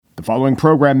The following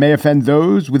program may offend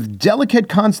those with delicate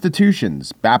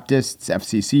constitutions, Baptists,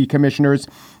 FCC commissioners,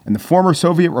 and the former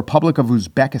Soviet Republic of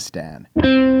Uzbekistan.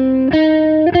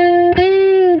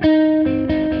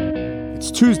 It's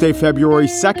Tuesday, February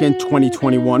 2nd,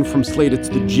 2021. From Slate, it's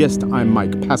The Gist. I'm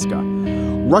Mike Pesca.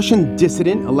 Russian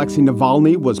dissident Alexei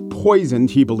Navalny was poisoned,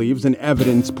 he believes, and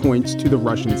evidence points to the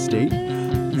Russian state.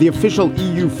 The official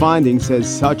EU finding says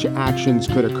such actions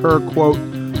could occur, quote,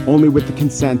 only with the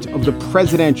consent of the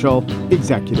presidential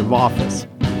executive office,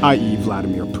 i.e.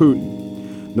 Vladimir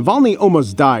Putin. Navalny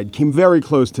almost died, came very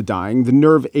close to dying. The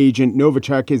nerve agent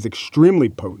Novichok is extremely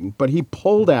potent, but he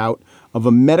pulled out of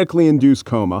a medically induced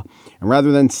coma. And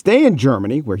rather than stay in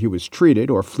Germany, where he was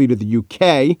treated, or flee to the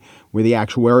UK, where the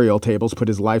actuarial tables put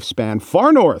his lifespan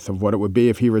far north of what it would be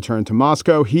if he returned to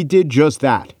Moscow, he did just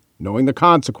that, knowing the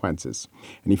consequences.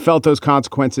 And he felt those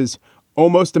consequences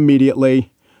almost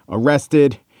immediately,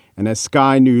 arrested, and as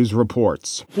Sky News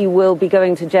reports, he will be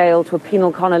going to jail, to a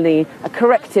penal colony, a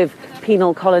corrective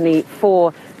penal colony,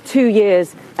 for 2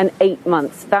 years and 8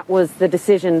 months. That was the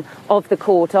decision of the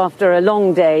court after a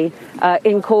long day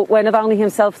in court, where Navalny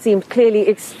himself seemed clearly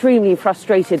extremely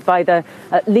frustrated by the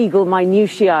legal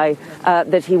minutiae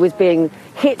that he was being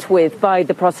hit with by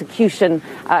the prosecution.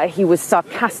 He was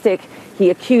sarcastic. He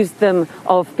accused them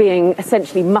of being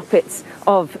essentially Muppets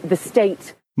of the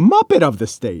state. Muppet of the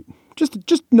state.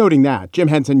 Just noting that. Jim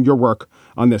Henson, your work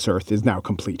on this earth is now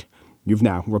complete. You've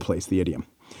now replaced the idiom.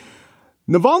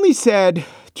 Navalny said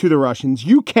to the Russians,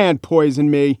 "You can't poison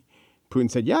me."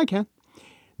 Putin said, "Yeah, I can."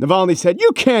 Navalny said,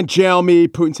 "You can't jail me."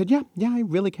 Putin said, Yeah, I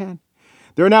really can."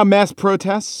 There are now mass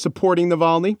protests supporting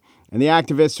Navalny, and the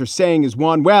activists are saying as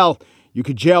one, well, you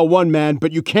could jail one man,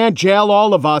 but you can't jail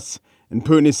all of us. And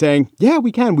Putin is saying, yeah,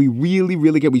 we can. We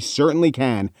really can. We certainly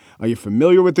can. Are you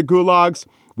familiar with the gulags?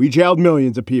 We jailed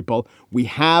millions of people. We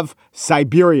have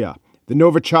Siberia, the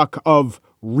Novichok of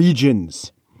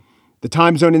regions. The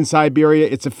time zone in Siberia,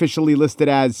 it's officially listed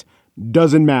as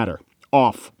doesn't matter.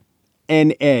 Off.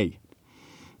 NA.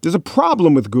 There's a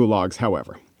problem with gulags,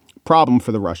 however. Problem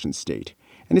for the Russian state.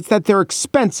 And it's that they're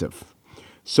expensive.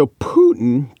 So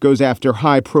Putin goes after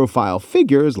high-profile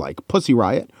figures like Pussy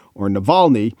Riot or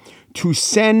Navalny to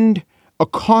send a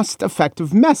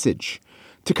cost-effective message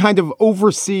to kind of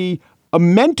oversee a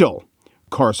mental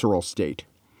carceral state.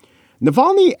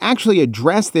 Navalny actually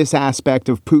addressed this aspect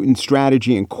of Putin's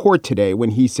strategy in court today when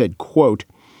he said, quote,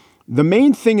 "The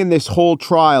main thing in this whole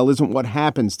trial isn't what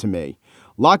happens to me.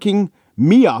 Locking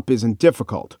me up isn't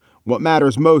difficult. What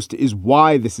matters most is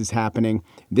why this is happening.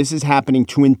 This is happening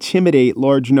to intimidate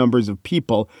large numbers of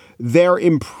people. They're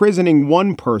imprisoning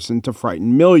one person to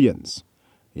frighten millions."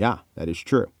 Yeah, that is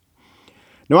true.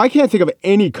 Now, I can't think of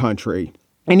any country,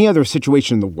 any other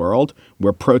situation in the world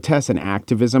where protests and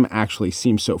activism actually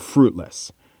seem so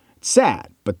fruitless. It's sad,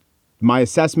 but my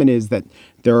assessment is that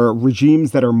there are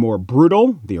regimes that are more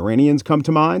brutal. The Iranians come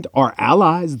to mind. Our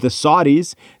allies, the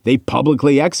Saudis, they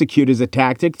publicly execute as a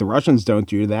tactic. The Russians don't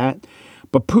do that.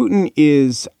 But Putin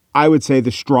is, I would say,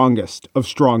 the strongest of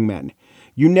strong men.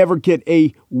 You never get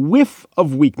a whiff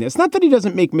of weakness. Not that he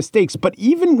doesn't make mistakes, but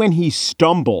even when he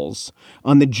stumbles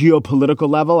on the geopolitical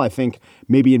level, I think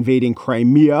maybe invading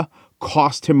Crimea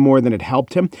cost him more than it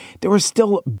helped him. There are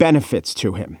still benefits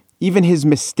to him. Even his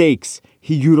mistakes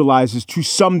he utilizes to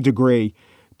some degree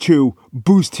to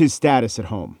boost his status at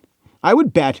home. I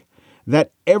would bet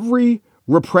that every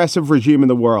repressive regime in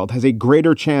the world has a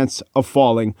greater chance of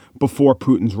falling before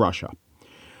Putin's Russia.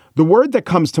 The word that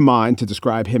comes to mind to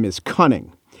describe him is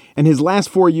cunning. And his last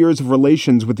 4 years of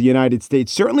relations with the United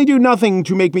States certainly do nothing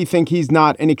to make me think he's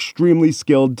not an extremely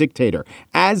skilled dictator,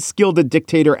 as skilled a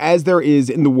dictator as there is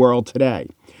in the world today.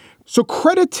 So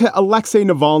credit to Alexei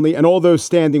Navalny and all those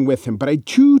standing with him. But I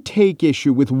do take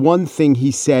issue with one thing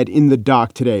he said in the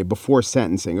dock today before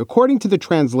sentencing. According to the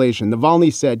translation,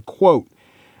 Navalny said, quote,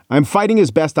 "I'm fighting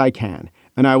as best I can,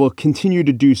 and I will continue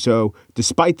to do so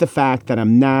despite the fact that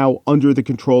I'm now under the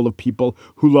control of people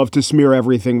who love to smear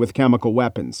everything with chemical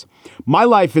weapons. My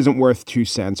life isn't worth 2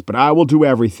 cents, but I will do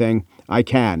everything I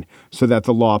can so that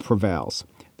the law prevails."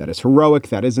 That is heroic,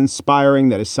 that is inspiring,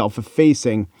 that is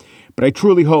self-effacing. But I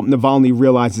truly hope Navalny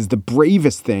realizes the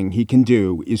bravest thing he can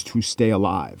do is to stay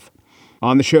alive.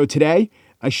 On the show today,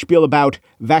 I spiel about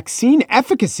vaccine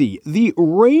efficacy, the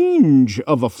range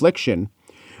of affliction.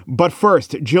 But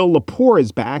first, Jill Lepore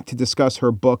is back to discuss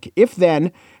her book, If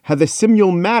Then, How the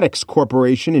Simulmatics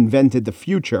Corporation Invented the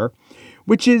Future,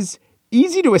 which is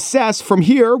easy to assess from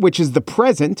here, which is the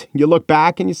present. You look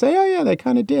back and you say, oh yeah, they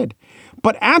kind of did.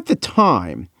 But at the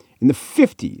time, in the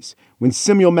 50s, when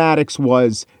simulmatics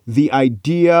was the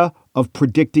idea of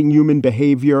predicting human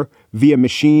behavior via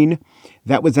machine.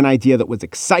 That was an idea that was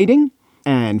exciting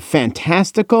and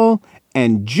fantastical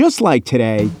and, just like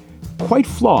today, quite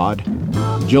flawed.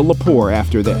 Jill Lepore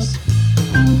after this.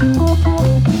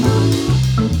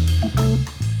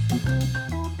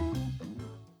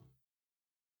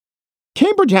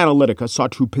 Cambridge Analytica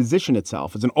sought to position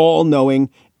itself as an all-knowing,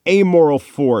 amoral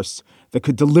force that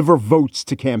could deliver votes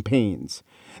to campaigns.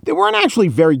 They weren't actually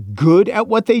very good at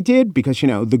what they did because,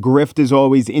 the grift is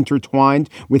always intertwined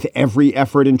with every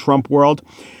effort in Trump world.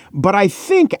 But I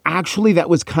think actually that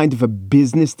was kind of a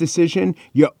business decision.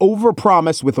 You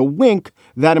overpromise with a wink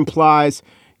that implies,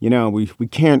 we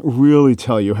can't really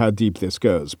tell you how deep this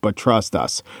goes, but trust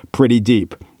us, pretty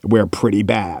deep. We're pretty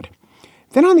bad.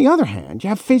 Then on the other hand, you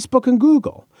have Facebook and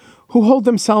Google, who hold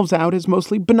themselves out as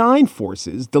mostly benign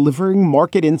forces delivering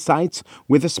market insights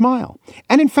with a smile.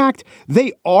 And in fact,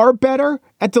 they are better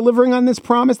at delivering on this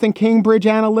promise than Cambridge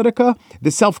Analytica, the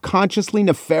self-consciously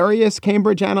nefarious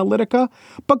Cambridge Analytica.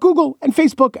 But Google and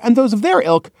Facebook and those of their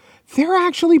ilk, they're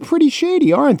actually pretty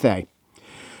shady, aren't they?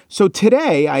 So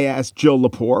today, I asked Jill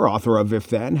Lepore, author of If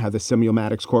Then, How the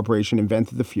Simulmatics Corporation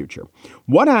Invented the Future,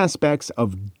 what aspects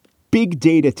of big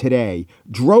data today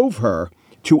drove her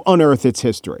to unearth its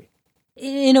history.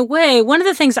 In a way, one of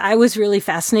the things I was really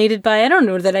fascinated by, I don't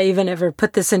know that I even ever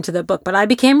put this into the book, but I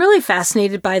became really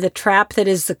fascinated by the trap that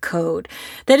is the code.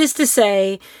 That is to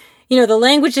say, the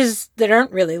languages that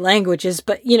aren't really languages,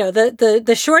 but,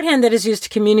 the shorthand that is used to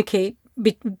communicate,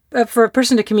 for a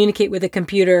person to communicate with a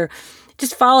computer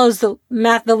just follows the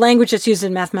language that's used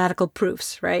in mathematical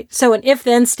proofs, right? So an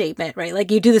if-then statement, right?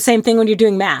 Like you do the same thing when you're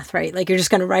doing math, right? Like you're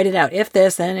just going to write it out. If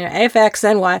this, then if X,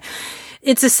 then Y.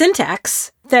 It's a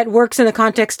syntax that works in the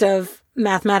context of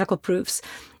mathematical proofs.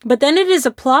 But then it is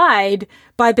applied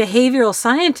by behavioral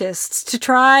scientists to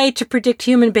try to predict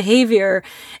human behavior.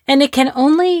 And it can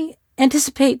only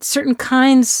anticipate certain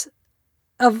kinds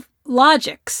of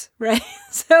logics, right?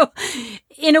 So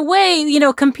in a way,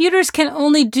 computers can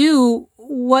only do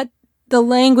what the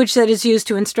language that is used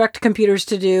to instruct computers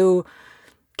to do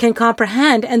can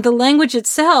comprehend. And the language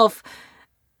itself,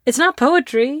 it's not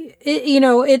poetry.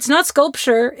 It's not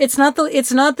sculpture. It's not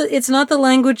the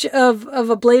language of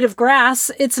a blade of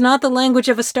grass. It's not the language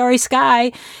of a starry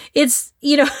sky. It's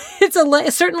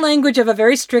a certain language of a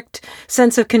very strict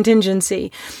sense of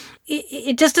contingency.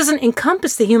 It just doesn't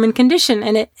encompass the human condition,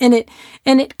 and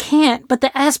it can't. But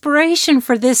the aspiration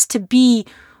for this to be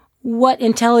what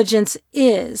intelligence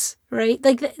is, right?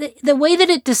 Like the way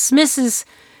that it dismisses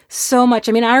so much.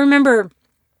 I mean, I remember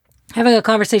having a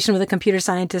conversation with a computer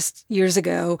scientist years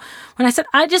ago when I said,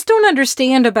 I just don't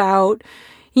understand about,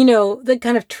 the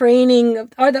kind of training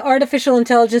or the artificial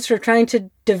intelligence for trying to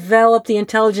develop the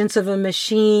intelligence of a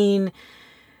machine.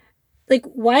 Like,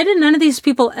 why did none of these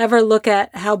people ever look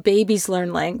at how babies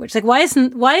learn language? Like, why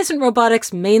isn't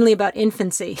robotics mainly about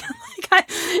infancy? And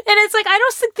it's like, I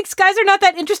don't think these guys are not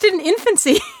that interested in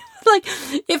infancy. Like,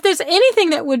 if there's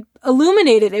anything that would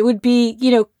illuminate it, it would be,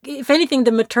 if anything,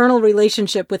 the maternal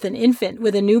relationship with an infant,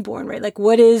 with a newborn, right? Like,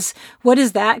 what is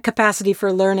that capacity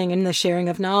for learning and the sharing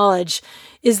of knowledge?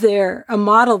 Is there a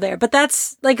model there? But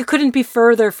that's like, it couldn't be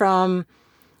further from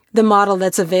the model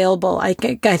that's available, I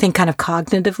think, kind of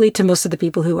cognitively to most of the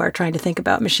people who are trying to think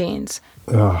about machines.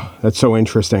 Oh, that's so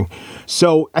interesting.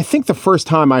 So I think the first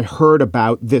time I heard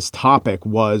about this topic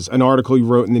was an article you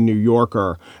wrote in the New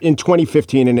Yorker in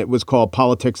 2015, and it was called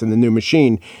Politics and the New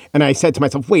Machine. And I said to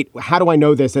myself, wait, how do I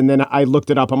know this? And then I looked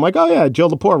it up. I'm like, oh, yeah, Jill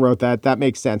Lepore wrote that. That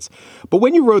makes sense. But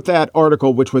when you wrote that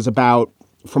article, which was about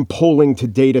from polling to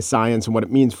data science and what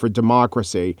it means for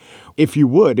democracy, if you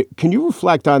would, can you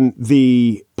reflect on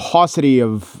the paucity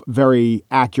of very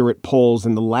accurate polls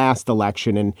in the last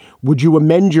election? And would you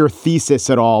amend your thesis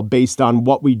at all based on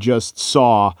what we just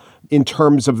saw in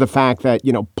terms of the fact that,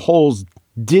 polls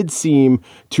did seem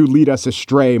to lead us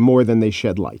astray more than they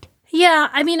shed light? Yeah,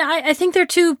 I mean, I think there are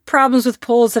two problems with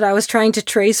polls that I was trying to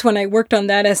trace when I worked on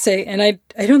that essay, and I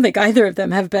don't think either of them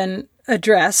have been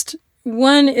addressed.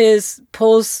 One is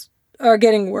polls are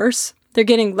getting worse. They're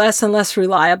getting less and less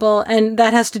reliable, and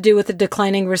that has to do with the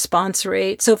declining response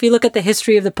rate. So if you look at the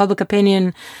history of the public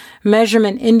opinion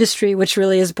measurement industry, which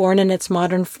really is born in its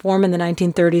modern form in the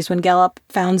 1930s when Gallup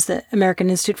founds the American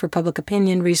Institute for Public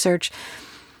Opinion Research,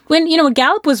 when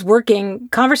Gallup was working,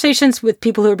 conversations with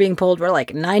people who were being polled were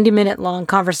like 90-minute long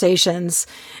conversations,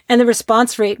 and the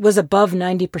response rate was above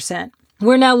 90%.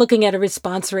 We're now looking at a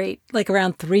response rate like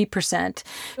around 3%.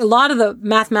 A lot of the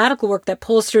mathematical work that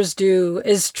pollsters do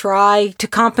is try to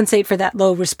compensate for that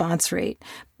low response rate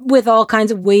with all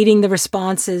kinds of weighting the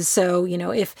responses. So,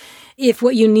 if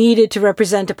what you needed to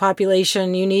represent a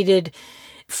population, you needed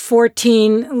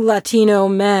 14 Latino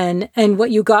men and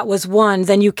what you got was one,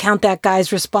 then you count that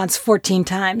guy's response 14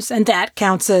 times. And that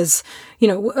counts as,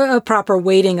 a proper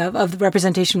weighting of the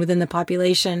representation within the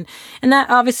population. And that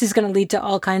obviously is going to lead to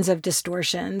all kinds of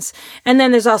distortions. And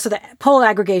then there's also the poll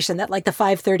aggregation that like the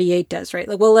 538 does, right?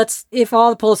 Like, well, if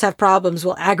all the polls have problems,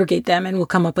 we'll aggregate them and we'll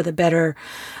come up with a better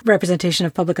representation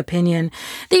of public opinion.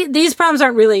 These problems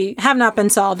have not been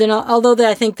solved. And although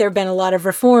I think there have been a lot of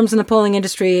reforms in the polling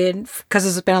industry, and because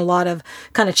there's been a lot of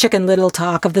kind of Chicken Little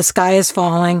talk of the sky is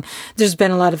falling, there's been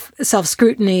a lot of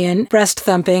self-scrutiny and breast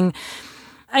thumping.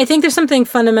 I think there's something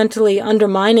fundamentally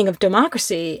undermining of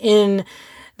democracy in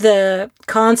the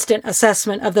constant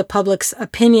assessment of the public's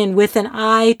opinion with an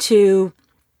eye to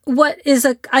what is,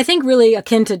 I think, really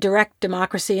akin to direct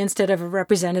democracy instead of a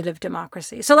representative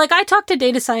democracy. So, I talked to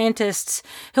data scientists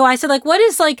who I said,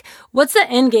 what's the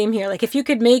end game here? If you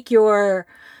could make your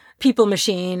people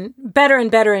machine better and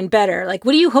better and better,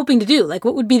 what are you hoping to do?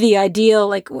 What would be the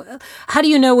ideal? How do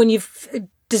you know when you've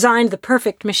designed the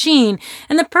perfect machine?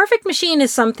 And the perfect machine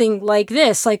is something like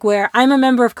this, where I'm a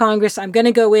member of Congress, I'm going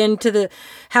to go into the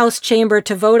House chamber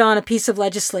to vote on a piece of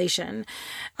legislation.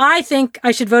 I think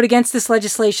I should vote against this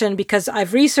legislation because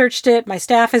I've researched it. My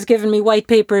staff has given me white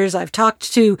papers. I've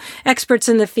talked to experts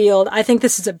in the field. I think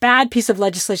this is a bad piece of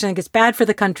legislation. I think it's bad for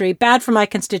the country, bad for my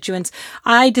constituents.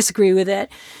 I disagree with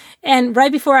it. And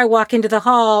right before I walk into the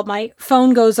hall, my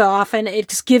phone goes off and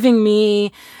it's giving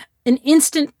me an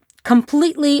instant,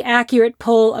 completely accurate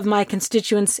poll of my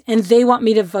constituents, and they want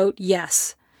me to vote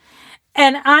yes.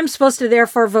 And I'm supposed to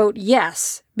therefore vote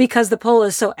yes because the poll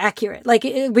is so accurate,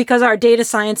 because our data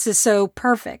science is so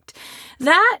perfect.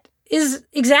 That is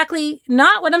exactly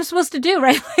not what I'm supposed to do,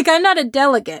 right? I'm not a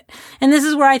delegate. And this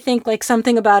is where I think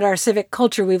something about our civic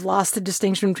culture, we've lost the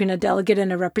distinction between a delegate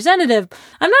and a representative.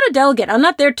 I'm not a delegate. I'm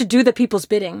not there to do the people's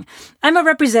bidding. I'm a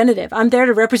representative. I'm there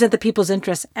to represent the people's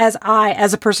interests as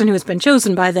a person who has been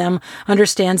chosen by them,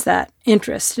 understands that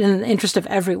interest and the interest of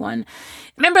everyone.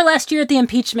 Remember last year at the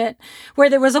impeachment where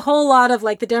there was a whole lot of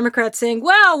the Democrats saying,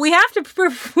 well, we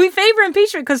favor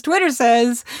impeachment because Twitter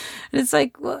says, and it's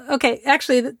well, okay,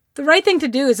 actually the right thing to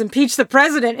do is impeach the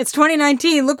president. It's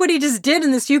 2019. Look what he just did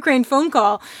in this Ukraine phone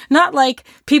call. Not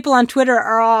people on Twitter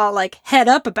are all head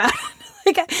up about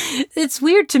it. It's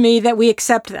weird to me that we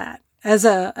accept that as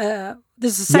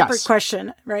this is a separate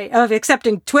question, right, of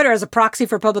accepting Twitter as a proxy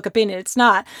for public opinion. It's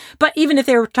not. But even if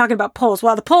they were talking about polls,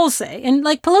 well, the polls say, and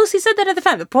Pelosi said that at the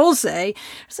time, the polls say,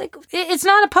 it's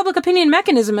not a public opinion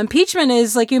mechanism. Impeachment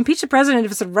is you impeach the president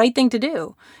if it's the right thing to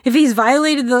do, if he's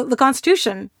violated the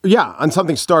Constitution. Yeah, on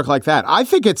something stark like that. I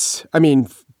think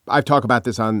I've talked about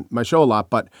this on my show a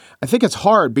lot, but I think it's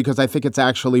hard because I think it's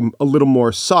actually a little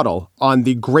more subtle on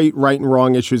the great right and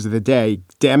wrong issues of the day.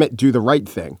 Damn it, do the right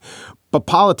thing. But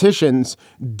politicians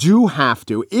do have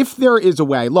to, if there is a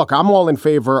way, look, I'm all in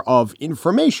favor of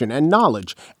information and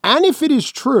knowledge. And if it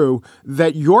is true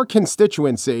that your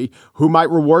constituency, who might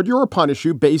reward you or punish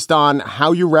you based on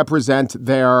how you represent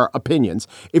their opinions,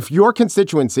 if your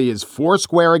constituency is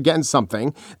foursquare against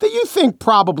something that you think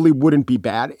probably wouldn't be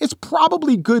bad, it's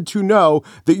probably good to know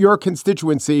that your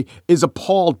constituency is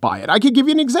appalled by it. I could give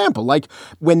you an example.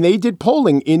 When they did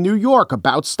polling in New York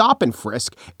about stop and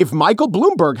frisk, if Michael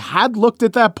Bloomberg had looked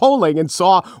at that polling and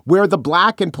saw where the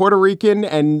Black and Puerto Rican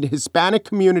and Hispanic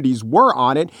communities were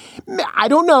on it, I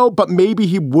don't know, but maybe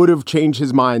he would have changed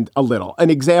his mind a little. An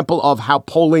example of how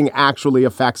polling actually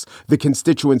affects the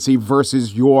constituency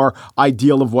versus your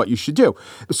ideal of what you should do.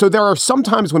 So there are some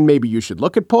times when maybe you should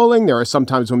look at polling. There are some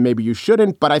times when maybe you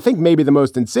shouldn't. But I think maybe the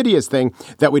most insidious thing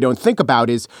that we don't think about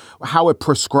is how it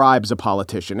prescribes a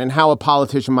politician and how a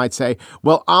politician might say,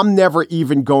 well, I'm never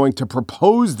even going to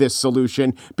propose this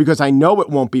solution because I know it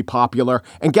won't be popular.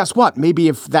 And guess what? Maybe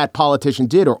if that politician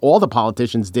did, or all the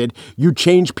politicians did, you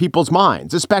change people's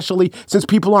minds, especially since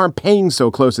people aren't paying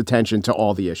so close attention to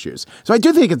all the issues. So I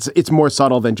do think it's more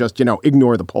subtle than just,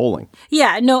 ignore the polling.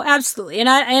 Yeah, no, absolutely. And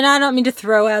I don't mean to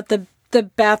throw out the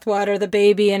bathwater, the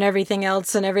baby, and everything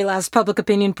else, and every last public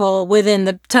opinion poll within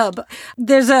the tub.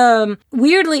 There's a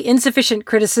weirdly insufficient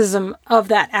criticism of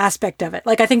that aspect of it.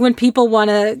 I think when people want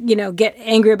to, get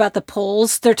angry about the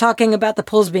polls, they're talking about the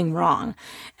polls being wrong.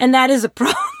 And that is a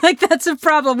problem. That's a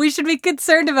problem. We should be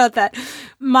concerned about that.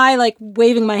 My,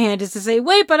 waving my hand is to say,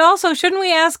 wait, but also, shouldn't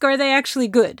we ask, are they actually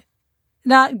good?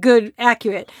 Not good,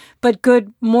 accurate, but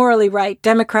good, morally right,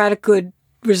 democratic, good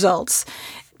results.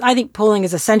 I think polling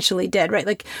is essentially dead,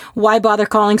 right? Why bother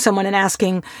calling someone and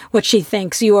asking what she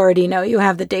thinks? You already know. You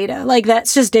have the data.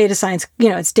 That's just data science.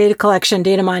 It's data collection,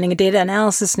 data mining, and data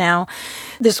analysis now.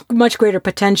 There's much greater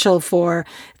potential for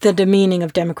the demeaning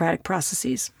of democratic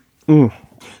processes.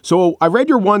 So I read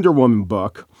your Wonder Woman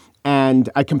book, and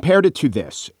I compared it to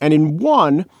this. And in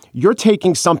one, you're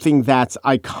taking something that's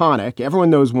iconic.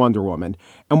 Everyone knows Wonder Woman.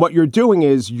 And what you're doing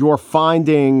is you're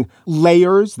finding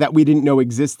layers that we didn't know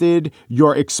existed.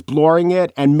 You're exploring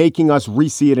it and making us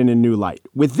re-see it in a new light.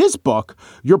 With this book,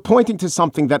 you're pointing to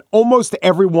something that almost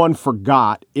everyone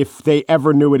forgot if they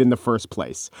ever knew it in the first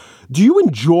place. Do you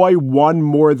enjoy one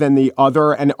more than the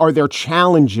other? And are there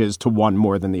challenges to one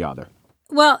more than the other?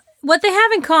 Well, what they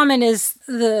have in common is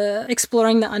the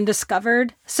exploring the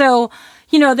undiscovered. So,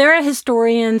 there are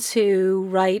historians who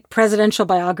write presidential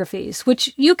biographies,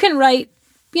 which you can write,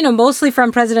 mostly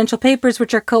from presidential papers,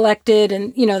 which are collected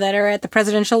and, that are at the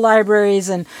presidential libraries.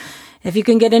 And if you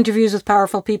can get interviews with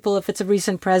powerful people, if it's a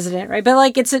recent president, right?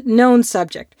 But it's a known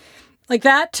subject.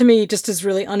 That to me just is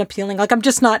really unappealing. I'm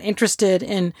just not interested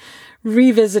in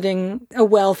revisiting a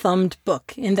well-thumbed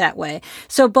book in that way.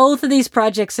 So both of these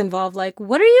projects involve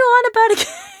what are you on about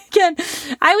again?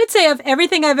 I would say of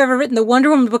everything I've ever written, the Wonder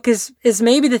Woman book is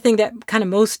maybe the thing that kind of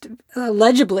most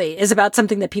legibly is about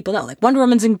something that people know. Wonder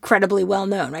Woman's incredibly well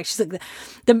known, right? She's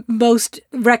the most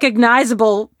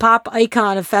recognizable pop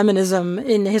icon of feminism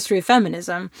in the history of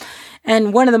feminism,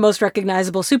 and one of the most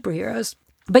recognizable superheroes.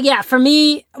 But yeah, for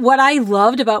me, what I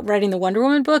loved about writing the Wonder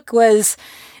Woman book was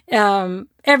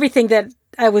everything that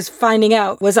I was finding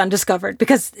out was undiscovered,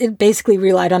 because it basically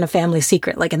relied on a family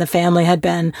secret. And the family had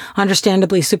been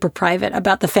understandably super private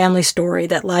about the family story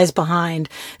that lies behind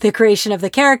the creation of the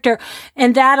character.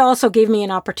 And that also gave me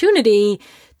an opportunity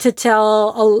to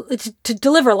to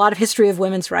deliver a lot of history of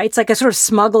women's rights. I sort of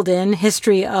smuggled in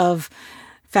history of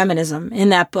feminism in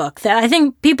that book that I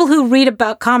think people who read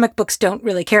about comic books don't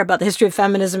really care about the history of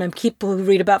feminism, and people who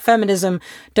read about feminism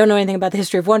don't know anything about the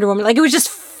history of Wonder Woman. It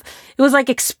was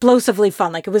explosively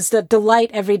fun. It was a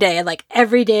delight every day. And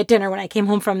every day at dinner when I came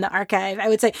home from the archive, I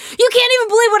would say, "You can't even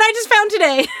believe what I just found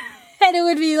today." And it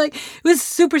would be it was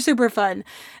super, super fun.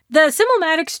 The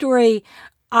Symptom story,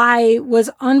 I was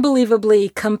unbelievably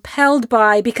compelled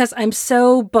by, because I'm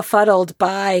so befuddled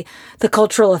by the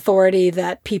cultural authority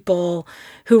that people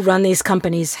who run these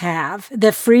companies have,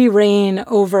 the free reign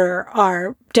over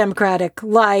our democratic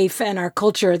life and our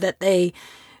culture that they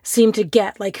seem to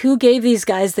get. Who gave these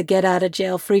guys the get out of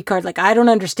jail free card? I don't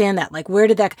understand that. Where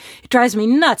did that, it drives me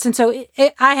nuts. And so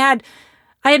I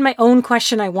had my own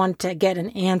question I wanted to get an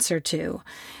answer to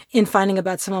in finding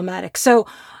about Symptom. So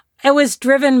it was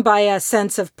driven by a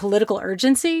sense of political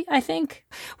urgency, I think.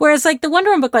 Whereas the Wonder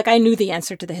Woman book, I knew the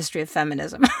answer to the history of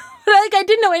feminism. I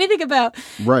didn't know anything about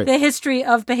the history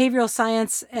of behavioral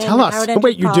science. And Tell us. How it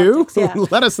Wait, you politics. do? Yeah.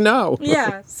 Let us know.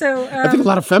 Yeah. So I think a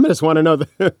lot of feminists want to know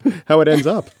how it ends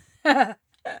up.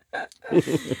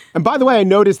 And by the way, I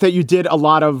noticed that you did a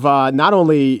lot of, not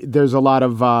only there's a lot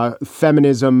of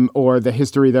feminism or the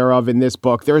history thereof in this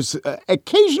book, there's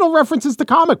occasional references to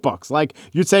comic books.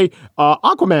 You'd say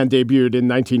Aquaman debuted in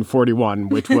 1941,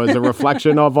 which was a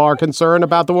reflection of our concern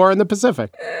about the war in the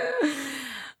Pacific.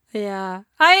 Yeah.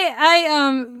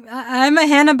 I'm a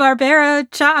Hanna-Barbera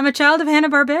I'm a child of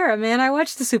Hanna-Barbera, man. I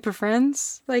watch the Super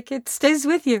Friends. It stays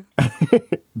with you.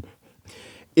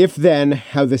 If Then,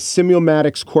 How the Symptom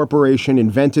Corporation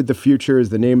Invented the Future is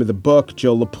the name of the book.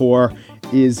 Jill Lepore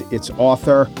is its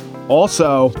author.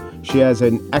 Also, she has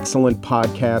an excellent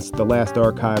podcast, The Last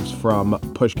Archives from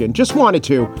Pushkin. Just wanted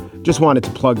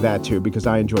to plug that too, because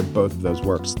I enjoyed both of those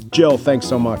works. Jill, thanks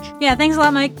so much. Yeah, thanks a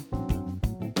lot, Mike.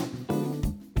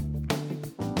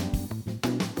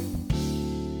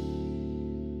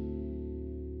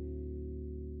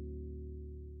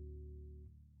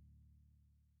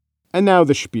 And now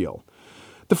the spiel.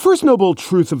 The first noble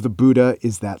truth of the Buddha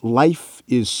is that life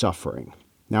is suffering.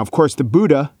 Now, of course, the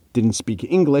Buddha didn't speak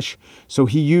English, so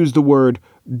he used the word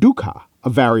dukkha, a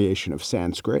variation of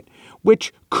Sanskrit,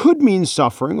 which could mean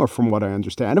suffering, or from what I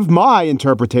understand of my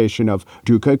interpretation of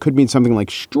dukkha, it could mean something like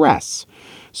stress.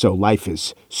 So life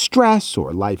is stress,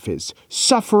 or life is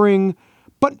suffering.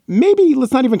 But maybe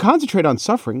let's not even concentrate on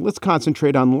suffering. Let's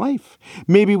concentrate on life.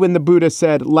 Maybe when the Buddha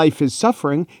said life is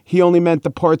suffering, he only meant the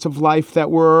parts of life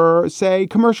that were, say,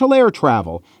 commercial air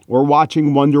travel or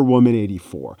watching Wonder Woman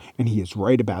 84. And he is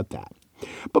right about that.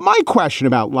 But my question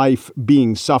about life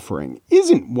being suffering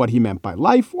isn't what he meant by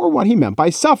life or what he meant by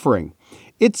suffering.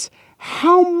 It's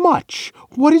how much?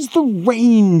 What is the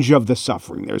range of the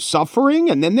suffering? There's suffering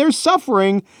and then there's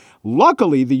suffering.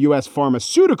 Luckily, the U.S.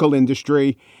 pharmaceutical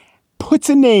industry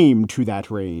puts a name to that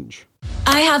range.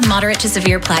 I have moderate to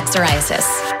severe plaque psoriasis.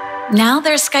 Now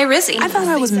there's Skyrizi. I thought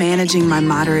I was managing my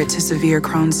moderate to severe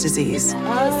Crohn's disease.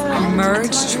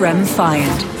 Emerge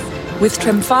Tremfyant. With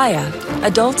Tremfya,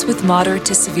 Adults with moderate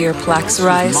to severe plaque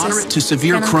psoriasis. Moderate to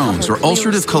severe Crohn's or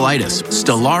ulcerative colitis,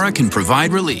 Stelara can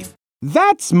provide relief.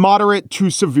 That's moderate to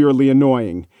severely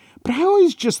annoying. But I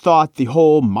always just thought the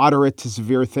whole moderate to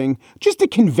severe thing, just a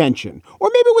convention. Or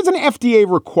maybe it was an FDA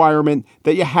requirement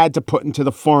that you had to put into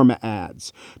the pharma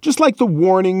ads. Just like the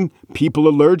warning, people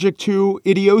allergic to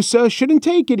Idiosa shouldn't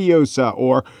take Idiosa,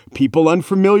 or people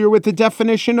unfamiliar with the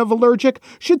definition of allergic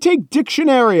should take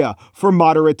Dictionaria for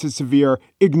moderate to severe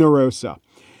Ignorosa.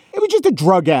 It was just a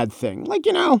drug ad thing. Like,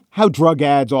 you know, how drug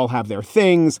ads all have their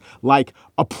things, like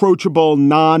approachable,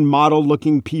 non-model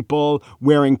looking people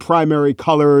wearing primary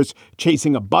colors,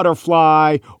 chasing a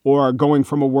butterfly, or going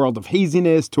from a world of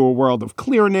haziness to a world of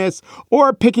clearness,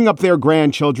 or picking up their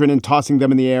grandchildren and tossing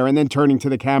them in the air and then turning to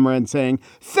the camera and saying,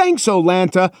 "Thanks,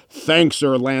 Olanta. Thanks,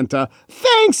 Erlanta.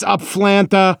 Thanks,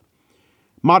 Upflanta."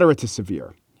 Moderate to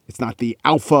severe. It's not the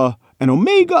alpha and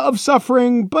omega of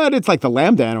suffering, but it's like the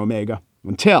lambda and omega.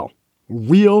 Until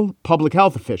real public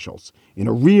health officials in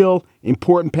a real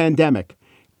important pandemic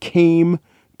came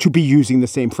to be using the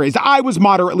same phrase. I was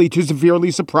moderately to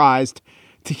severely surprised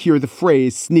to hear the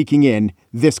phrase sneaking in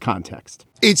this context.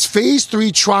 Its phase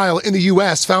 3 trial in the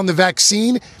U.S. found the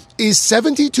vaccine is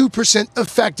 72%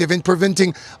 effective in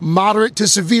preventing moderate to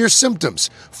severe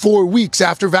symptoms 4 weeks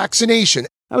after vaccination.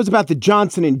 That was about the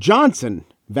Johnson & Johnson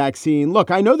vaccine.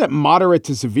 Look, I know that moderate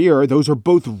to severe, those are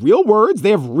both real words.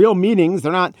 They have real meanings.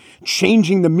 They're not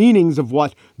changing the meanings of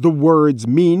what the words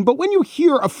mean. But when you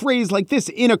hear a phrase like this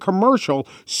in a commercial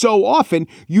so often,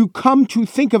 you come to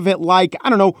think of it like, I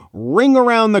don't know, ring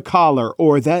around the collar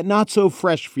or that not so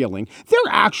fresh feeling. They're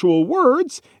actual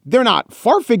words. They're not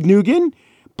Farfignugan,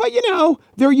 but you know,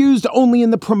 they're used only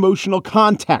in the promotional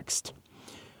context.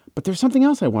 But there's something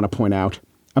else I want to point out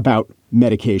about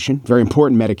medication, very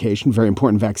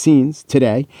important vaccines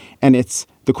today, and it's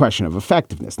the question of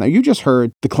effectiveness. Now, you just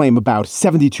heard the claim about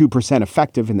 72%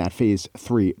 effective in that phase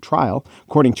 3 trial,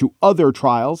 according to other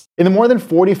trials. In the more than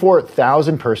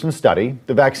 44,000 person study,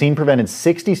 the vaccine prevented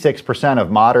 66%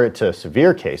 of moderate to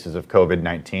severe cases of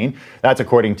COVID-19. That's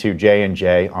according to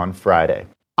J&J on Friday.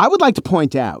 I would like to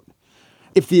point out,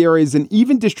 if there is an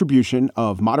even distribution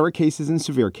of moderate cases and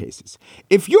severe cases,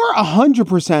 if you're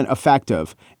 100%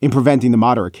 effective in preventing the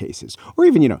moderate cases, or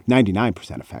even,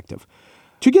 99% effective,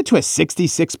 to get to a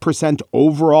 66%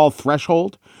 overall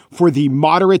threshold for the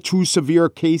moderate to severe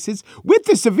cases, with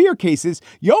the severe cases,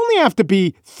 you only have to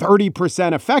be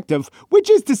 30% effective, which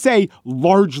is to say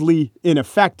largely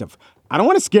ineffective. I don't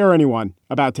want to scare anyone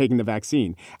about taking the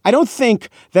vaccine. I don't think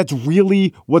that's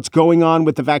really what's going on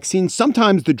with the vaccine.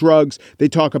 Sometimes the drugs, they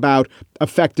talk about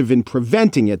effective in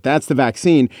preventing it. That's the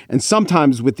vaccine. And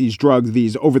sometimes with these drugs,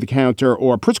 these over-the-counter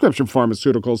or prescription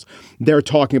pharmaceuticals, they're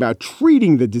talking about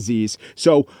treating the disease.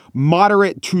 So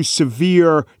moderate to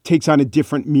severe takes on a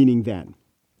different meaning then.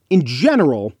 In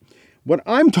general, what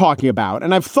I'm talking about,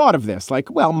 and I've thought of this,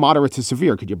 like, well, moderate to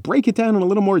severe. Could you break it down in a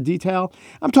little more detail?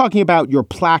 I'm talking about your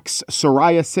plaques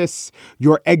psoriasis,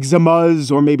 your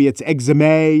eczemas, or maybe it's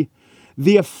eczema.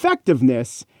 The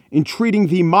effectiveness in treating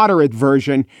the moderate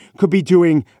version could be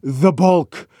doing the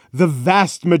bulk, the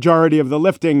vast majority of the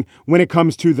lifting when it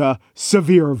comes to the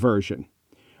severe version.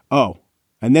 Oh,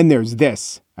 and then there's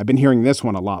this. I've been hearing this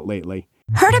one a lot lately.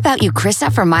 Heard about Eucrisa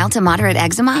for mild to moderate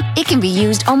eczema? It can be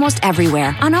used almost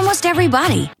everywhere, on almost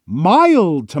everybody.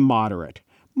 Mild to moderate.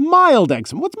 Mild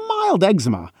eczema. What's mild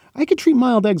eczema? I could treat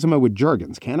mild eczema with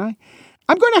Jergens, can't I?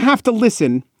 I'm going to have to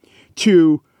listen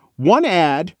to one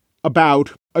ad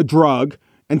about a drug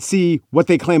and see what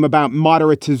they claim about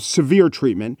moderate to severe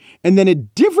treatment, and then a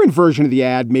different version of the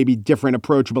ad, maybe different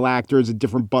approachable actors, a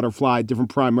different butterfly, different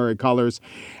primary colors,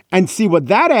 and see what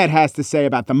that ad has to say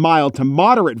about the mild to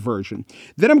moderate version.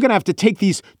 Then I'm going to have to take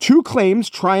these two claims,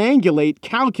 triangulate,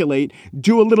 calculate,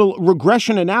 do a little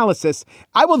regression analysis.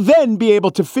 I will then be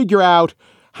able to figure out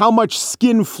how much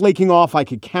skin flaking off I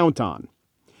could count on.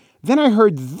 Then I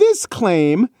heard this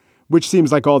claim, which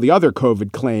seems like all the other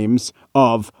COVID claims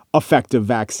of effective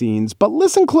vaccines. But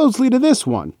listen closely to this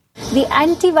one. The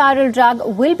antiviral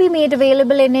drug will be made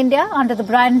available in India under the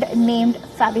brand named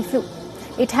FabiFlu.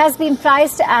 It has been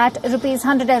priced at rupees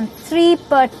 103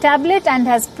 per tablet and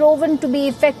has proven to be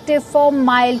effective for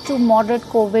mild to moderate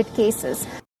COVID cases.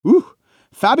 Ooh,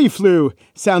 FabiFlu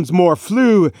sounds more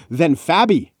flu than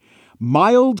Fabi.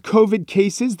 Mild COVID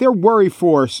cases, they're worried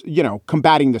for,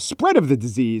 combating the spread of the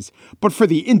disease. But for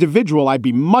the individual, I'd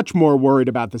be much more worried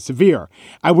about the severe.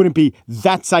 I wouldn't be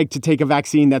that psyched to take a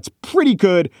vaccine that's pretty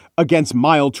good against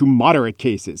mild to moderate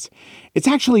cases. It's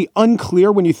actually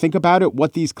unclear when you think about it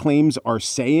what these claims are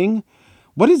saying.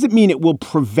 What does it mean it will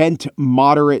prevent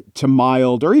moderate to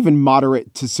mild or even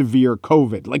moderate to severe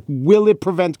COVID? Like, will it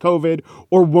prevent COVID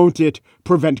or won't it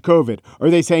prevent COVID? Are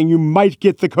they saying you might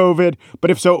get the COVID, but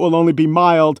if so, it will only be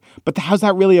mild? But how's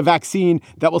that really a vaccine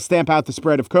that will stamp out the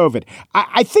spread of COVID?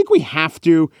 I think we have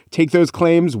to take those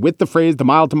claims with the phrase the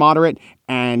mild to moderate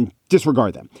and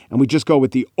disregard them. And we just go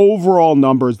with the overall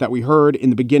numbers that we heard in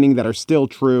the beginning that are still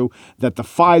true, that the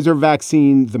Pfizer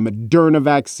vaccine, the Moderna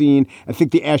vaccine, I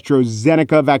think the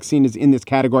AstraZeneca vaccine is in this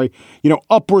category,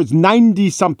 upwards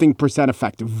 90-something%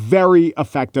 effective, very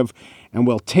effective. And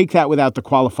we'll take that without the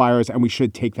qualifiers, and we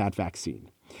should take that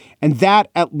vaccine. And that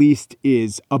at least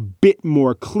is a bit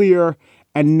more clear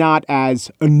and not as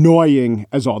annoying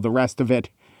as all the rest of it,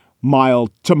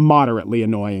 mild to moderately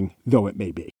annoying though it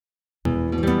may be.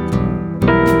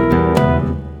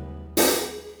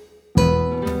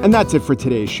 And that's it for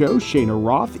today's show. Shana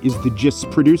Roth is the Gist's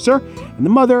producer and the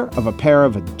mother of a pair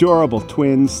of adorable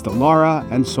twins, Stellara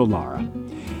and Solara.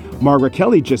 Margaret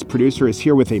Kelly, Gist producer, is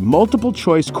here with a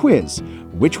multiple-choice quiz.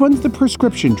 Which one's the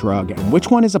prescription drug and which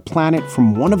one is a planet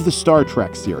from one of the Star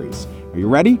Trek series? Are you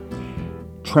ready?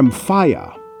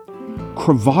 Tremphia,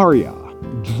 Cravaria,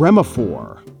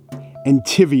 Dremophore, and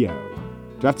Tivio.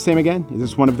 Do I have to say them again? Is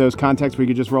this one of those contexts where you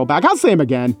could just roll back? I'll say them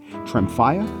again.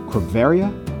 Tremphia,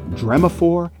 Cravaria,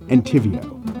 Dremophore, and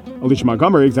Tivio. Alicia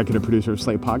Montgomery, executive producer of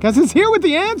Slate Podcast, is here with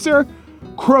the answer.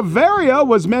 Cravaria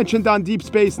was mentioned on Deep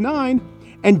Space Nine.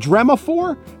 And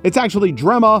Dremophore, it's actually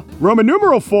Drema, Roman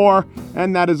numeral 4.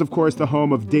 And that is, of course, the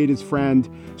home of Data's friend,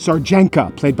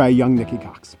 Sarjenka, played by a young Nikki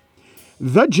Cox.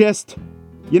 The Gist.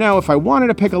 If I wanted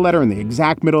to pick a letter in the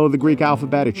exact middle of the Greek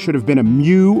alphabet, it should have been a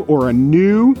mu or a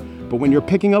nu. But when you're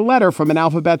picking a letter from an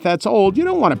alphabet that's old, you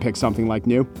don't want to pick something like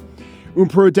nu.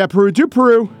 Peru, de Peru, du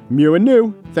Peru, mu and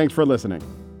nu. Thanks for listening.